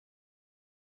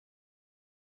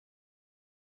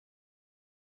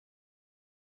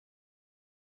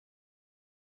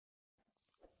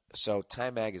So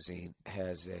Time Magazine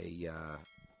has an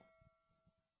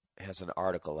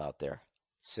article out there.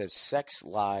 It says sex,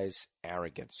 lies,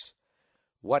 arrogance.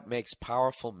 What makes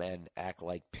powerful men act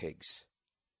like pigs?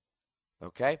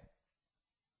 Okay?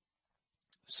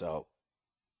 So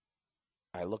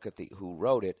I look at the who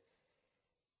wrote it.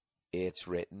 It's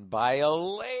written by a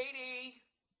lady.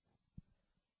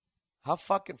 How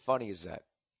fucking funny is that?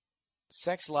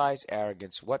 Sex, lies,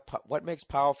 arrogance. What makes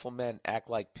powerful men act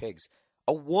like pigs?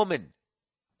 A woman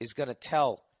is going to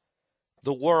tell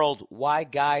the world why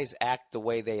guys act the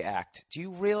way they act. Do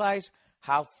you realize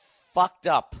how fucked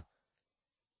up?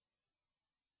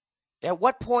 At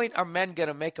what point are men going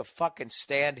to make a fucking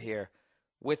stand here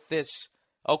with this,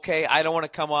 okay, I don't want to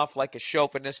come off like a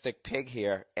chauvinistic pig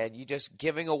here, and you just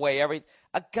giving away everything?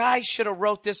 A guy should have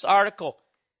wrote this article.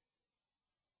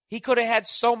 He could have had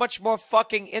so much more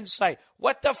fucking insight.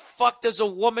 What the fuck does a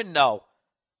woman know?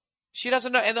 She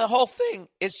doesn't know. And the whole thing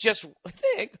is just,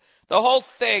 the whole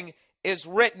thing is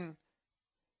written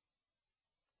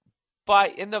by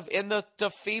in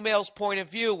the female's point of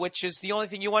view, which is the only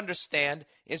thing you understand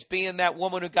is being that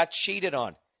woman who got cheated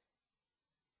on.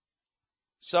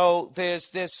 So there's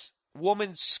this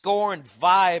woman scorned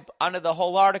vibe under the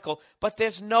whole article, but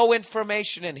there's no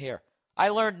information in here. I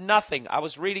learned nothing. I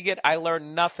was reading it. I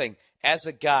learned nothing as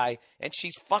a guy, and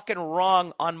she's fucking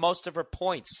wrong on most of her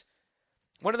points.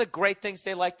 One of the great things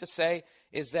they like to say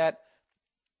is that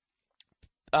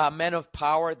men of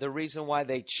power, the reason why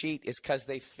they cheat is because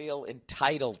they feel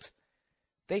entitled.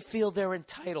 They feel they're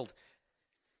entitled.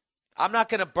 I'm not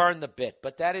going to burn the bit,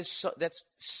 but that's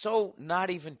so not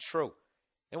even true.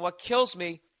 And what kills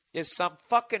me is some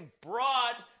fucking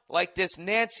broad like this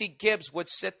Nancy Gibbs would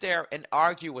sit there and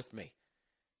argue with me.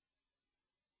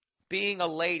 Being a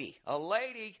lady. A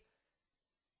lady?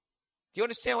 Do you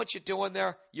understand what you're doing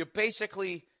there? You're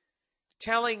basically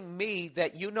telling me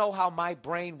that you know how my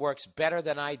brain works better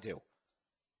than I do.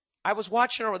 I was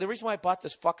watching her. The reason why I bought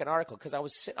this fucking article, because I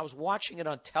was watching it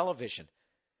on television.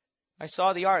 I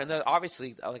saw the art, and then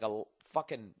obviously, like a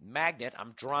fucking magnet,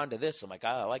 I'm drawn to this. I'm like,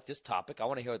 I like this topic. I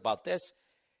want to hear about this.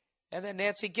 And then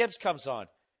Nancy Gibbs comes on,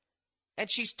 and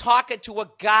she's talking to a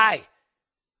guy.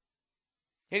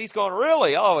 And he's going,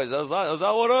 really? Oh, is that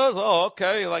what it is? Oh,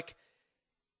 okay. Like,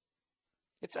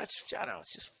 I don't know.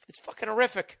 It's fucking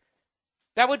horrific.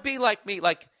 That would be like me.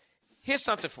 Like, here's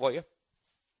something for you.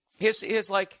 Here's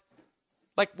like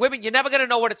women, you're never going to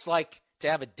know what it's like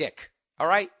to have a dick. All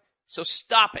right? So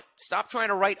stop it. Stop trying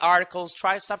to write articles.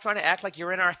 Stop trying to act like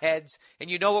you're in our heads and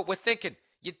you know what we're thinking.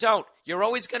 You don't. You're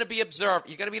always going to be observed.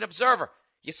 You're going to be an observer.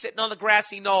 You're sitting on the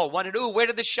grassy knoll wondering, ooh, where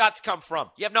did the shots come from?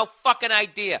 You have no fucking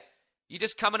idea. You're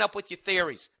just coming up with your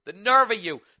theories. The nerve of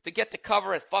you to get to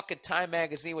cover a fucking Time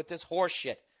magazine with this horse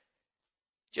shit.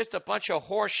 Just a bunch of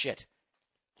horse shit.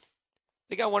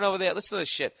 They got one over there. Listen to this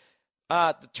shit.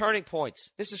 The turning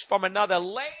points. This is from another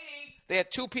lady. They had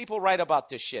two people write about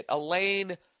this shit.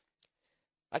 Elaine,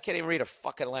 I can't even read her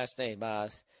fucking last name.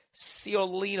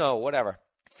 Ciolino, whatever.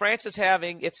 France is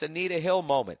having its Anita Hill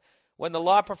moment. When the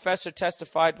law professor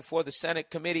testified before the Senate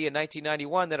committee in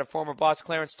 1991 that her former boss,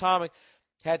 Clarence Thomas,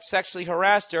 had sexually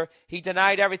harassed her, he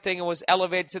denied everything and was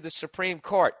elevated to the Supreme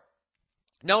Court.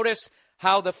 Notice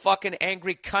how the fucking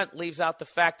angry cunt leaves out the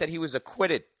fact that he was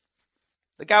acquitted.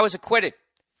 The guy was acquitted.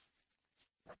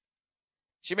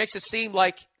 She makes it seem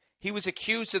like he was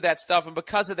accused of that stuff, and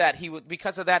because of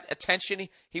that attention,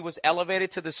 he was elevated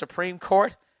to the Supreme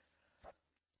Court.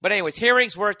 But anyways,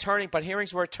 hearings were a turning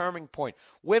point.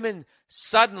 Women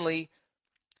suddenly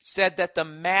said that the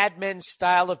Mad Men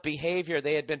style of behavior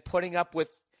they had been putting up with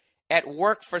at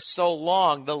work for so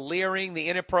long, the leering, the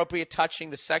inappropriate touching,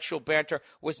 the sexual banter,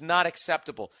 was not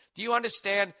acceptable. Do you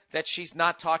understand that she's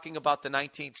not talking about the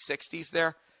 1960s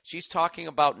there? She's talking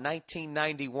about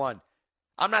 1991.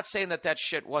 I'm not saying that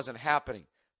shit wasn't happening,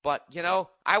 but,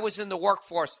 I was in the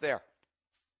workforce there.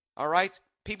 All right?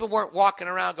 People weren't walking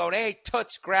around going, hey,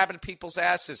 toots, grabbing people's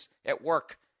asses at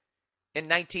work in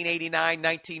 1989,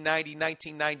 1990,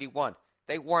 1991.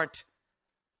 They weren't.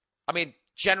 I mean,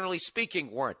 generally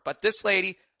speaking, weren't. But this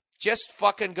lady just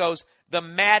fucking goes the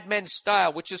Mad Men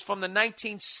style, which is from the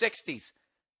 1960s.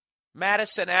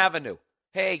 Madison Avenue.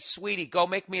 Hey, sweetie, go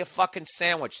make me a fucking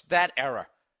sandwich. That era.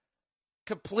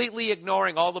 Completely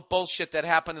ignoring all the bullshit that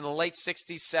happened in the late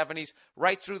 60s, 70s,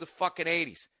 right through the fucking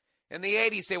 80s. In the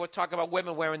 80s, they would talk about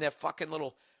women wearing their fucking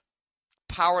little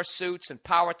power suits and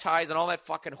power ties and all that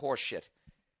fucking horse shit.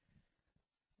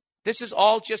 This is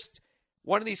all just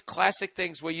one of these classic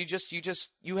things where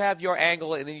you have your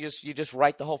angle and then you just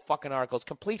write the whole fucking article. It's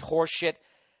complete horse shit.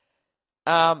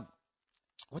 What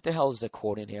the hell is the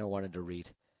quote in here I wanted to read?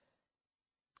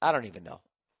 I don't even know.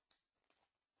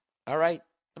 All right?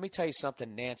 Let me tell you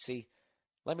something, Nancy.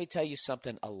 Let me tell you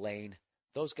something, Elaine.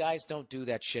 Those guys don't do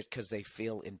that shit because they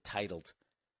feel entitled.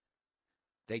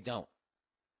 They don't.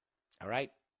 All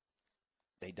right?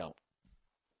 They don't.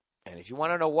 And if you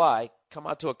want to know why, come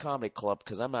out to a comedy club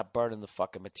because I'm not burning the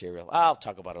fucking material. I'll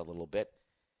talk about it a little bit.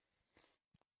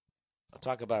 I'll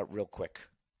talk about it real quick.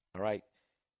 All right?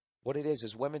 What it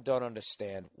is women don't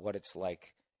understand what it's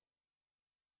like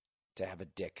to have a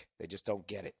dick. They just don't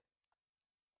get it.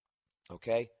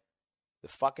 Okay? The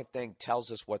fucking thing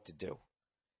tells us what to do.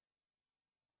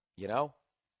 You know?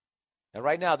 And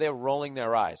right now they're rolling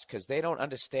their eyes because they don't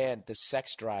understand the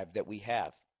sex drive that we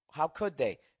have. How could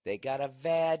they? They got a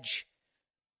vag.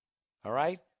 All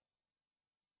right?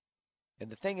 And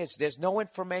the thing is, there's no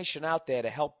information out there to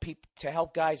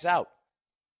help guys out.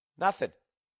 Nothing.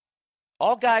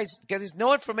 All guys, there's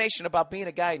no information about being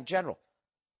a guy in general.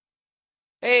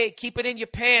 Hey, keep it in your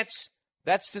pants.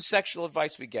 That's the sexual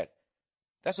advice we get.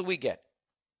 That's what we get.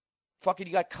 Fucking,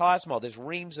 you got Cosmo. There's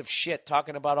reams of shit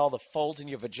talking about all the folds in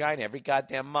your vagina every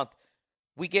goddamn month.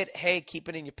 We get, hey, keep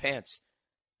it in your pants.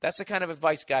 That's the kind of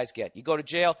advice guys get. You go to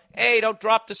jail, hey, don't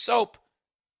drop the soap.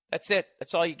 That's it.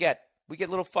 That's all you get. We get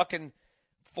little fucking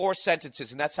 4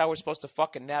 sentences, and that's how we're supposed to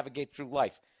fucking navigate through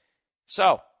life.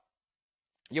 So,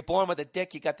 you're born with a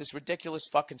dick. You got this ridiculous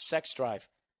fucking sex drive.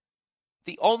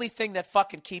 The only thing that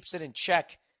fucking keeps it in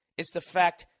check is the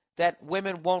fact that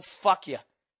women won't fuck you.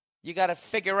 You got to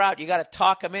figure out, you got to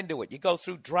talk them into it. You go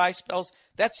through dry spells.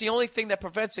 That's the only thing that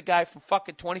prevents a guy from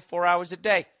fucking 24 hours a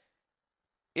day,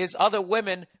 is other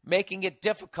women making it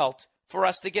difficult for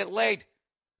us to get laid.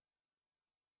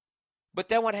 But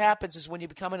then what happens is when you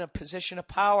become in a position of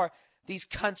power, these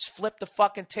cunts flip the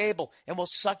fucking table and will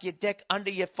suck your dick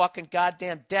under your fucking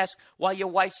goddamn desk while your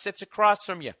wife sits across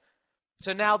from you.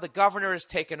 So now the governor is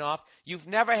taken off. You've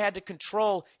never had to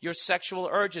control your sexual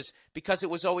urges because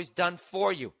it was always done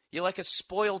for you. You're like a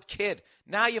spoiled kid.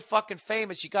 Now you're fucking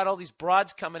famous. You got all these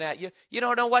broads coming at you. You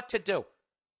don't know what to do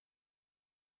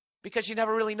because you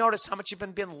never really noticed how much you've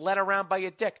been being led around by your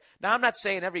dick. Now, I'm not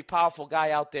saying every powerful guy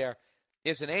out there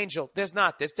is an angel. There's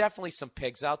not. There's definitely some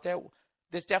pigs out there.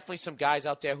 There's definitely some guys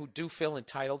out there who do feel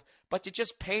entitled. But to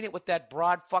just paint it with that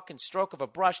broad fucking stroke of a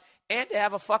brush and to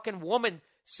have a fucking woman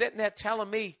sitting there telling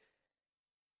me,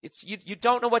 it's you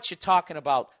don't know what you're talking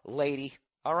about, lady.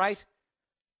 All right?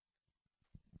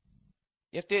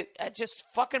 It just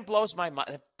fucking blows my mind.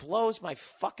 It blows my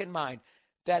fucking mind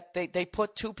that they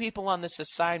put 2 people on this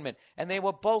assignment and they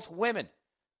were both women.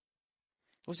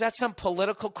 Was that some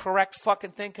political correct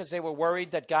fucking thing because they were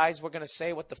worried that guys were going to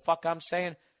say what the fuck I'm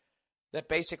saying? That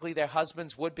basically their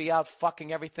husbands would be out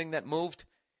fucking everything that moved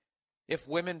if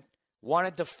women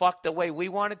wanted to fuck the way we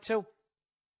wanted to?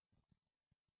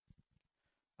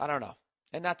 I don't know.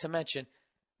 And not to mention,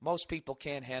 most people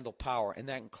can't handle power, and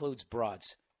that includes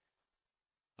broads.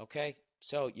 Okay?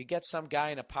 So you get some guy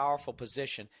in a powerful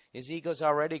position, his ego's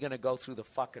already going to go through the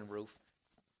fucking roof.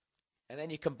 And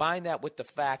then you combine that with the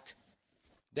fact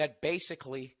that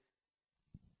basically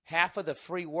half of the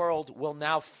free world will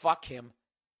now fuck him,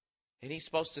 and he's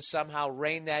supposed to somehow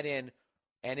rein that in,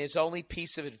 and his only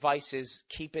piece of advice is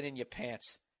keep it in your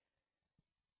pants.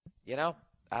 You know?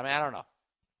 I mean, I don't know.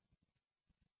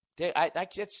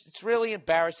 It's really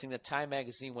embarrassing that Time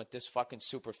Magazine went this fucking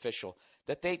superficial.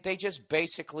 That they just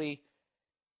basically,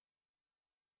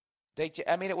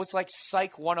 it was like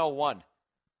Psych 101,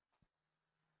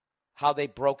 how they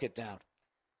broke it down.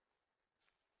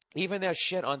 Even their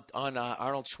shit on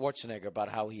Arnold Schwarzenegger about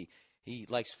how he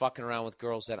likes fucking around with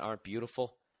girls that aren't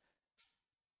beautiful.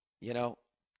 You know,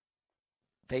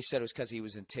 they said it was because he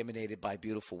was intimidated by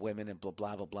beautiful women and blah,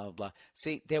 blah, blah, blah, blah.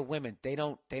 See, they're women. They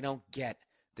don't get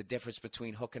the difference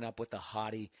between hooking up with a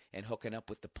hottie and hooking up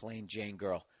with the plain Jane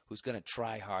girl who's going to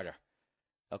try harder,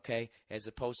 okay? As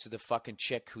opposed to the fucking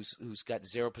chick who's got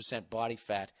 0% body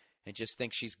fat and just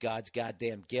thinks she's God's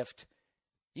goddamn gift.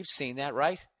 You've seen that,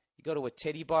 right? You go to a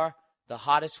titty bar, the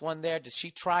hottest one there, does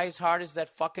she try as hard as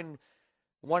that fucking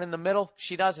one in the middle?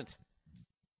 She doesn't.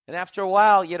 And after a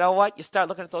while, you know what? You start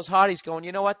looking at those hotties going,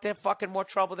 you know what? They're fucking more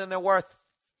trouble than they're worth.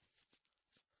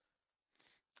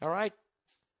 All right?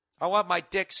 I want my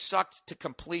dick sucked to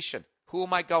completion. Who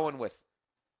am I going with?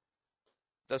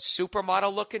 The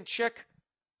supermodel-looking chick?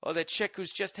 Or the chick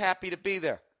who's just happy to be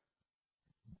there?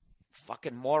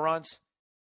 Fucking morons.